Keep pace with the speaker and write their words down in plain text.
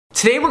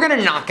Today we're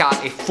gonna knock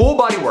out a full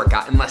body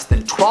workout in less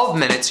than 12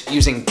 minutes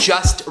using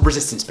just a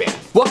resistance band.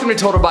 Welcome to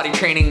Total Body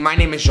Training. My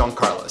name is Jean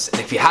Carlos,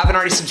 and if you haven't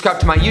already subscribed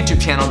to my YouTube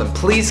channel, then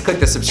please click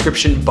the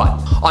subscription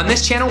button. On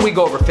this channel, we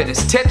go over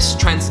fitness tips,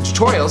 trends, and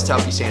tutorials to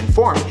help you stay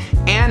informed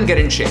and get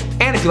in shape.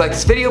 And if you like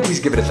this video, please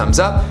give it a thumbs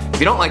up. If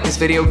you don't like this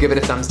video, give it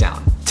a thumbs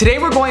down. Today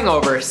we're going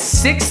over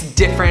 6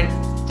 different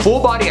full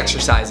body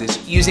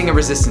exercises using a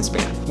resistance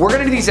band. We're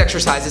gonna do these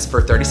exercises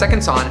for 30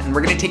 seconds on, and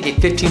we're gonna take a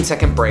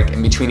 15-second break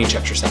in between each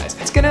exercise.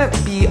 It's gonna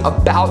be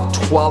about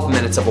 12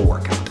 minutes of a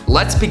workout.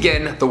 Let's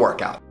begin the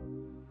workout.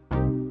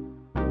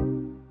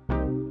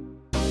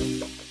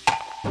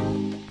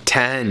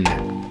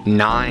 10,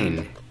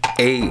 9,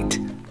 8,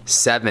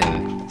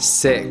 7,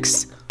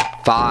 6,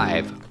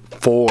 5,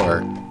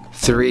 4,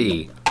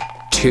 3,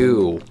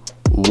 2,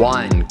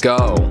 1,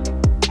 go.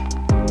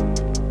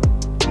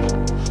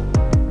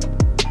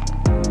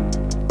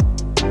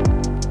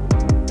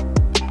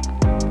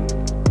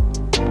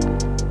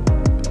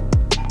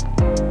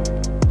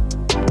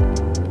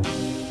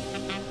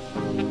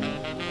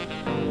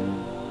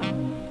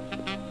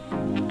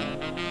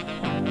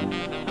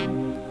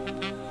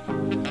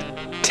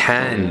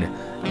 10,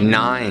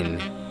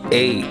 9,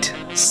 8,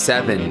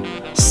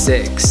 7,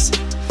 6,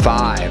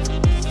 5,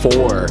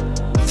 4,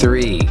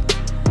 3,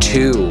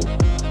 2,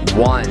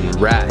 1,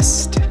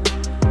 rest.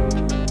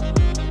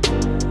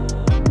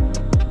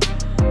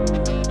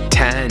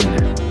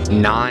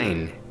 10,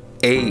 9,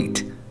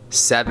 8,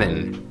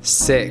 7,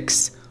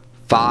 6,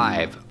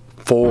 5,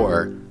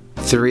 4,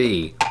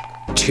 3,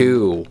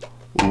 2,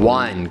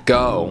 1,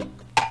 go.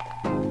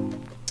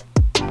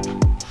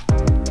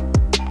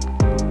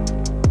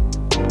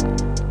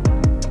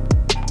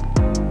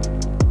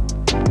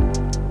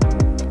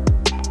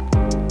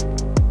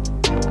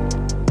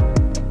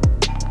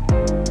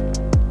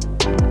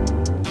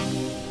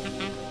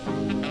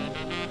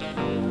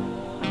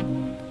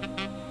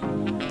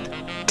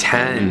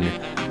 10,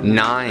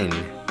 9,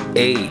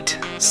 8,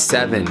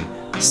 7,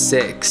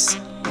 6,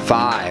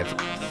 5,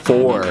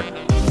 4,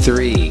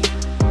 3,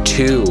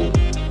 2,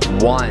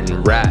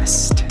 1,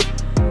 rest.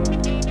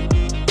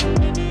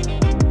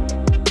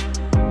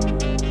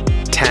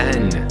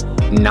 10,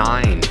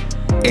 9,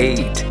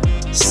 8,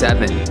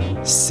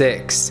 7,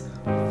 6,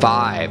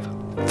 5,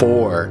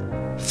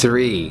 4,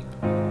 3,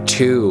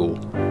 2,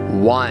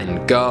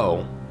 1,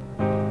 go.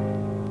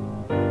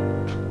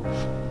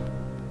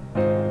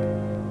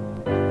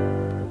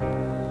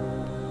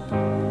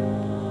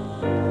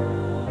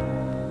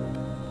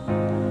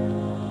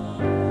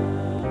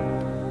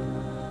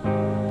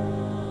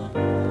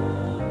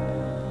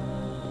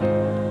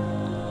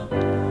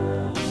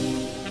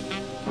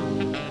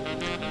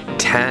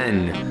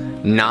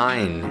 10,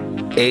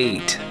 9,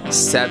 8,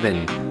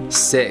 7,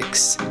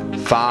 6,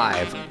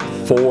 5,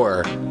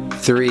 4,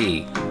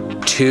 3,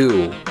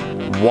 2,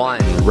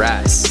 1,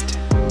 rest.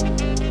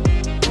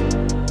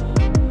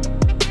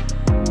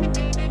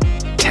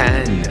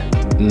 10,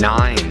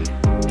 9,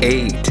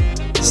 8,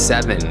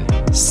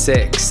 7,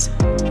 6,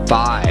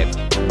 5,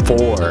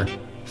 4,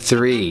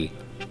 3,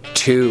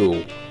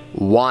 2,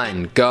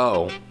 1,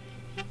 go.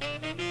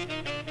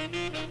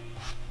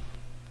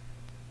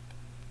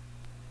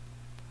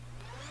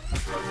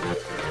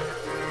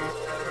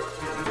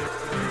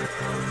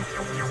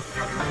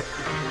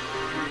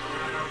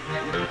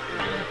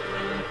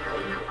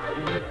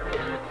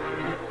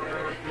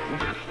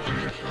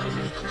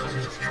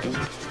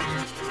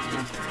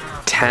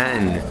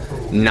 10,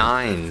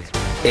 9,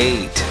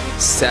 8,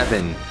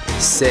 7,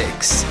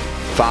 6,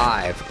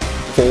 5,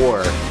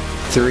 4,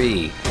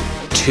 3,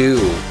 2,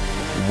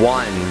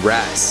 1,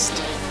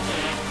 rest.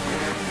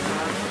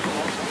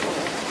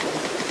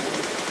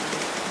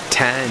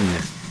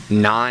 10,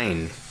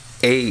 9,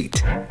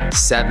 8,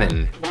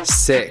 7,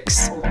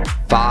 6,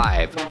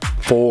 5,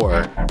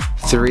 4,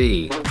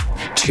 3,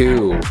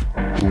 2,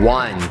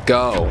 1,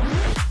 go.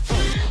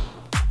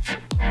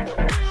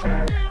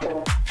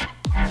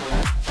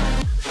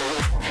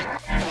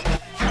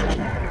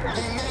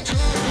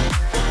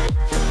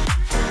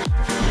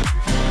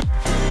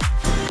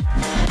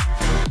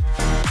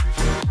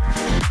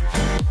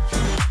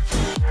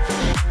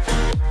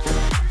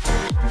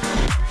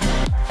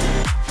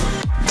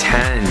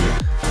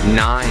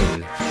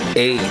 9,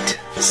 8,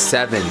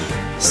 7,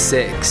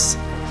 6,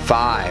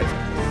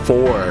 5,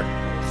 4,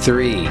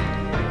 3,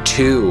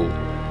 2,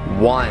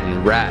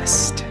 1,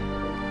 rest.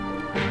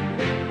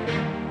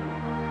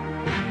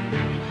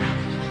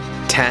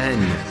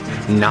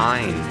 10,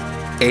 9,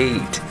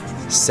 8,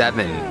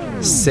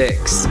 7,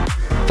 6,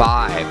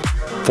 5,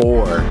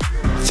 4,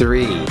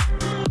 3,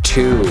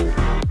 2,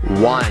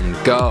 1,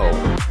 go.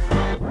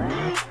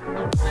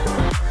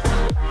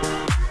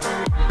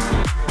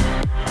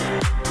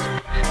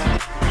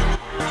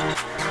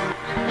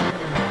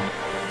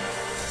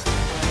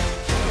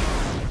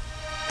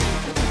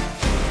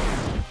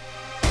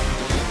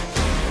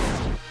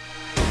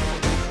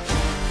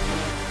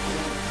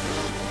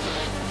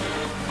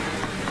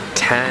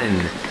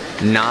 10,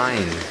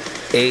 9,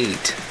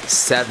 8,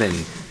 7,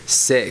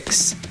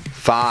 6,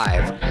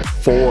 5,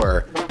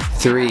 4,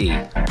 3,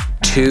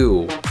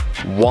 2,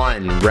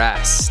 1,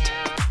 rest.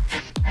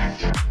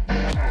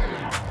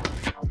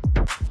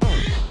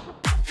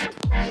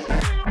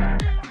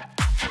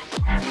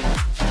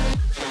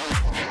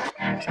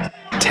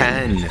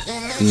 10,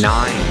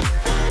 9,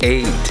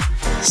 8,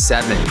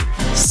 7,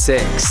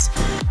 6,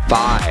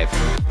 5,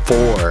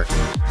 4,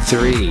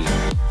 3,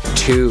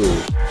 2,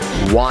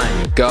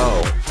 1,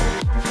 go.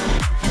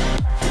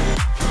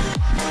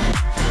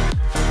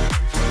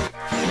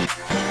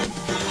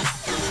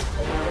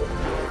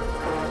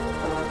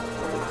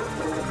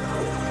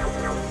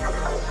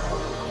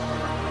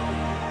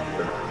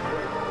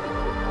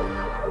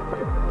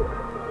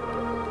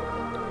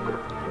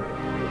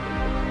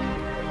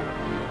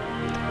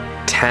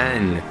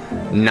 10,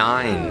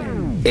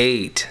 9,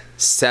 8,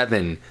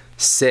 7,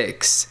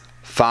 6,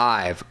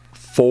 5,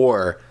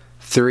 4,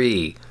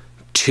 3,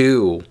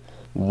 2,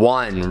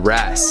 1,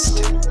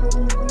 rest.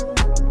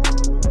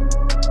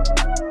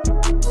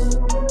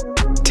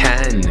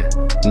 10,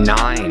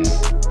 9,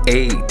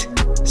 8,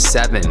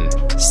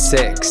 7,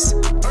 6,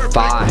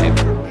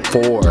 5,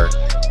 4,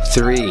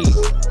 3,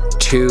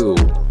 2,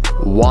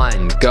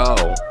 1, go.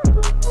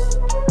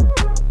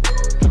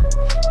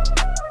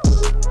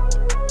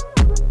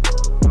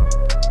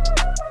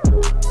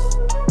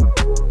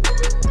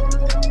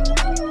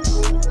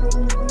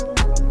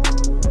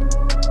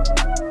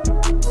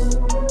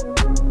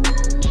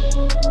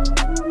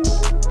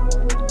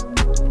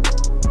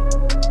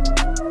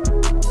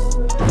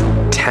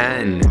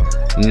 10,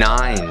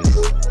 9,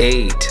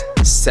 8,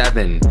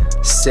 7,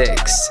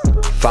 6,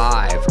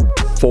 5,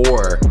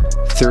 4,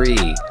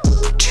 3,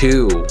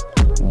 2,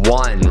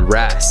 1,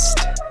 rest.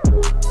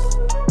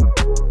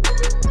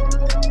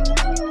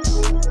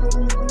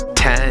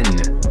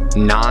 10,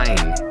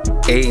 9,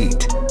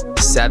 8,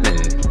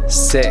 7,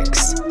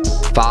 6,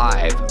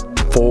 5,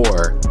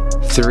 4,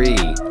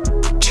 3,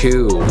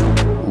 2,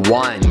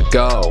 1,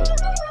 go.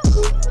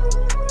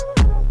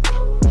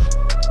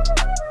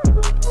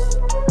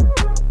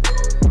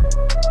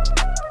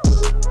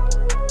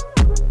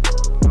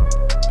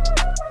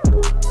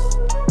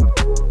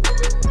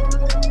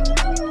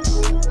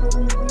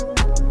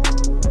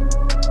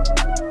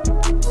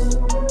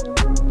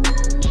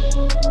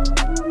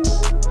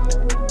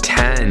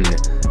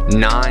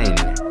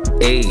 9,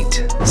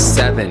 8,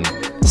 7,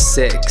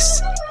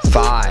 6,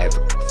 5,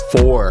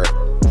 4,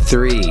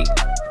 3,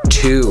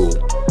 2,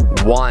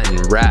 1,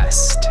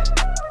 rest.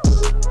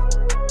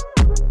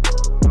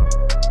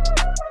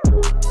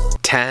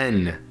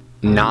 10,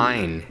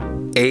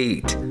 9,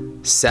 8,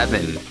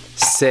 7,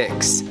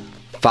 6,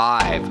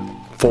 5,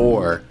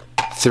 4,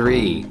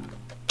 3,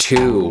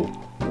 2,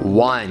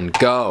 1,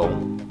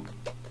 go.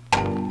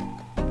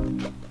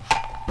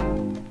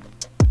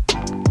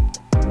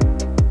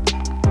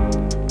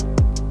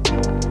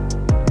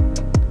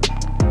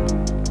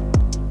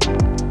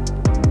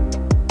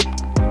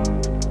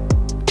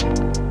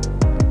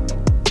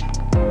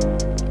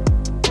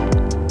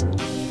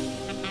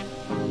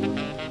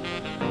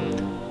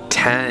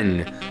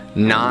 10,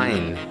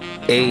 9,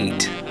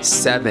 8,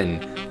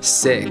 7,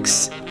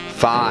 6,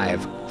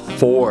 5,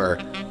 4,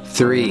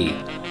 3,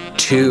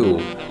 2,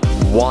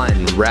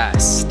 1,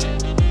 rest.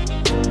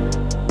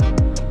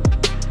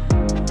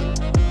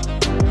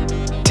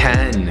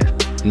 10,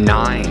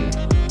 9,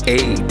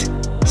 8,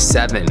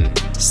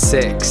 7,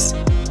 6,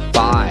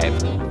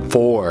 5,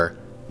 4,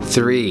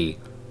 3,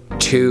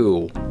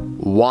 2,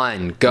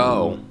 1,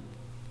 go.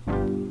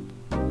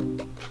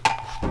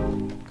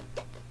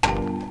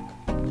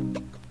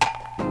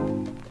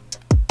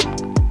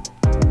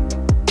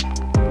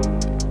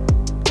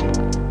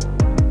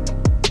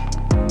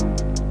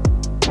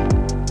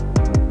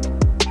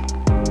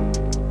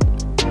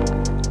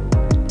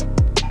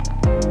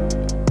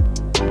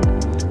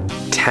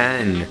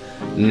 10,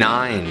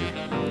 9,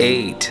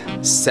 8,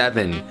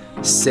 7,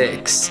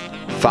 6,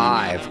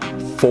 5,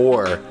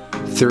 4,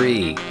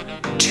 3,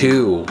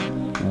 2,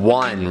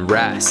 1,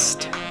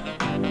 rest.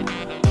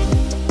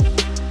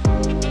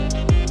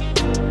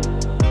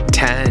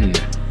 10,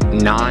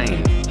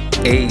 9,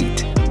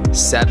 8,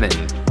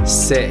 7,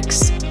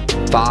 6,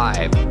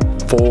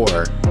 5,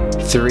 4,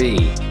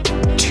 3,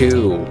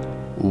 2,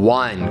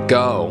 1,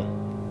 go.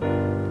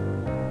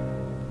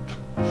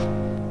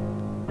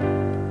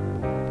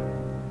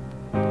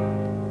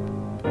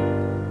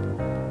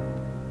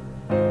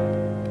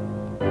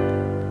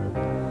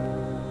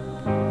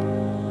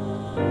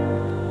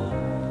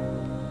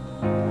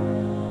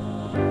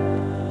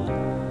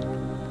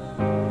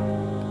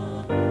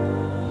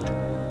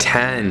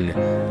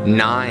 10,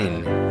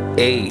 9,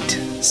 8,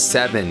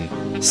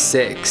 7,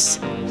 6,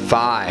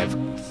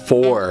 5,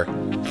 4,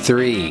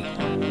 3,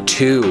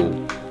 2,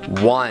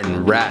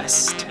 1,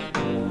 rest.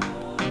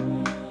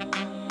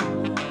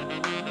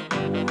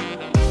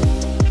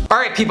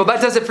 Alright people,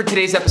 that does it for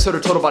today's episode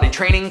of Total Body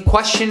Training.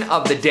 Question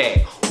of the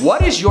day: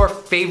 what is your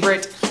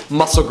favorite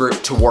muscle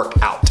group to work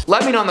out?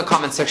 let me know in the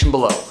comment section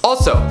below.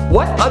 Also,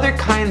 what other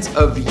kinds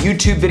of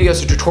YouTube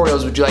videos or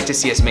tutorials would you like to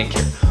see us make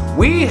here?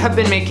 We have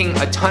been making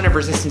a ton of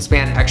resistance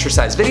band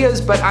exercise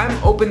videos, but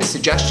I'm open to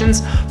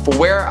suggestions for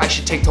where I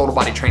should take total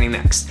body training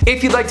next.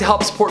 If you'd like to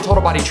help support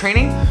total body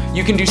training,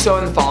 you can do so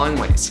in the following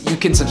ways. You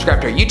can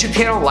subscribe to our YouTube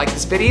channel, like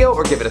this video,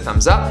 or give it a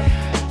thumbs up.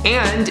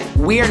 And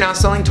we are now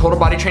selling total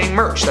body training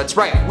merch. That's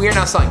right, we are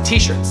now selling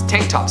t-shirts,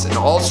 tank tops, and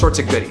all sorts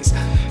of goodies.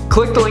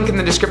 Click the link in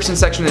the description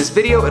section of this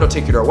video. It'll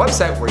take you to our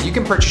website where you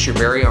can purchase your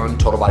very own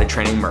total body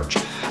training merch.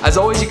 As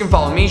always, you can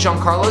follow me, Jean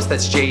Carlos,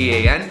 that's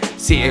JeanCarlos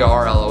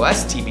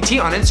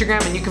TBT on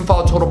Instagram, and you can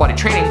follow Total Body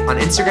Training on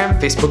Instagram,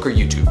 Facebook, or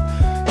YouTube.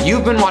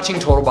 You've been watching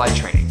Total Body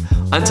Training.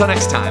 Until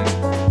next time,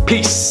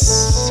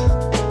 peace.